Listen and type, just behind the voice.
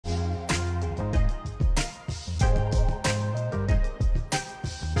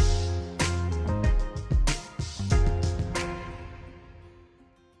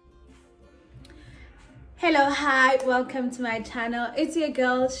Hello, hi, welcome to my channel. It's your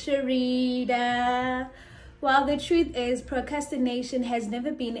girl Sharida. Well, the truth is procrastination has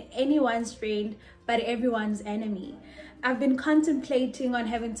never been anyone's friend but everyone's enemy. I've been contemplating on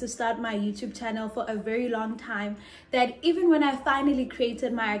having to start my YouTube channel for a very long time, that even when I finally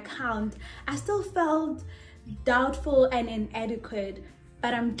created my account, I still felt doubtful and inadequate.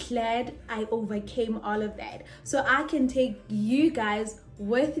 But I'm glad I overcame all of that, so I can take you guys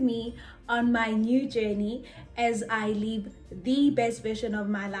with me on my new journey as I live the best version of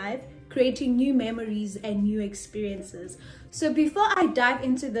my life, creating new memories and new experiences. So before I dive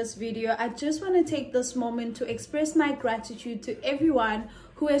into this video, I just want to take this moment to express my gratitude to everyone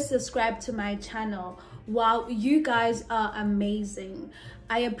who has subscribed to my channel. Wow, you guys are amazing.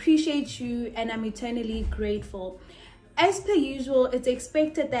 I appreciate you and I'm eternally grateful. As per usual, it's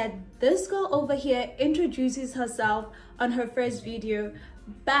expected that this girl over here introduces herself on her first video,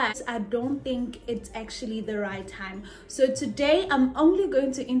 but I don't think it's actually the right time. So today I'm only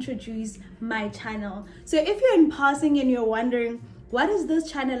going to introduce my channel. So if you're in passing and you're wondering, what is this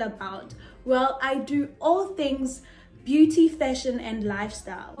channel about? Well, I do all things beauty, fashion, and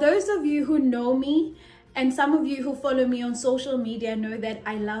lifestyle. Those of you who know me and some of you who follow me on social media know that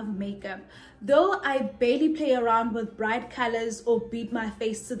I love makeup. Though I barely play around with bright colors or beat my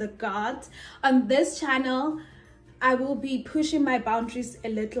face to the gods, on this channel, I will be pushing my boundaries a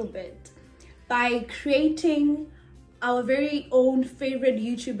little bit by creating our very own favorite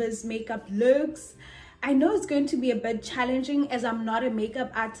YouTubers' makeup looks. I know it's going to be a bit challenging as I'm not a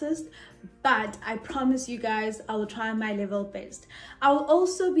makeup artist, but I promise you guys I will try my level best. I will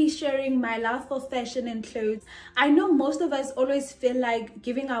also be sharing my love for fashion and clothes. I know most of us always feel like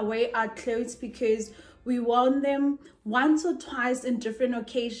giving away our clothes because we worn them once or twice in different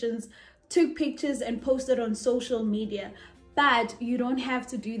occasions, took pictures and posted on social media. But you don't have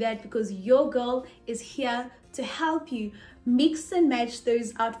to do that because your girl is here to help you mix and match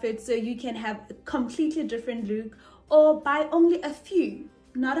those outfits so you can have a completely different look, or buy only a few,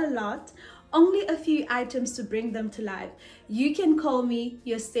 not a lot, only a few items to bring them to life. You can call me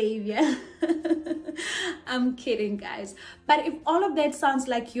your savior. I'm kidding, guys. But if all of that sounds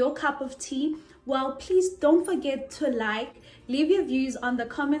like your cup of tea, well, please don't forget to leave your views on the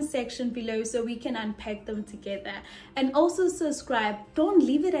comment section below so we can unpack them together. And also subscribe. Don't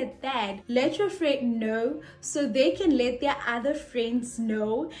leave it at that. Let your friend know so they can let their other friends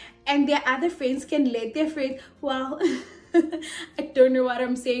know, and their other friends can let their friend, well, I don't know what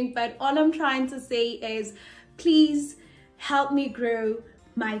I'm saying, but all I'm trying to say is please help me grow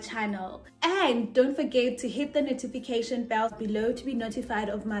my channel. And don't forget to hit the notification bell below to be notified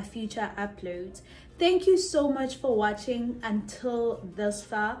of my future uploads. Thank you so much for watching until this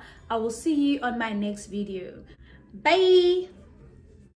far. I will see you on my next video. Bye.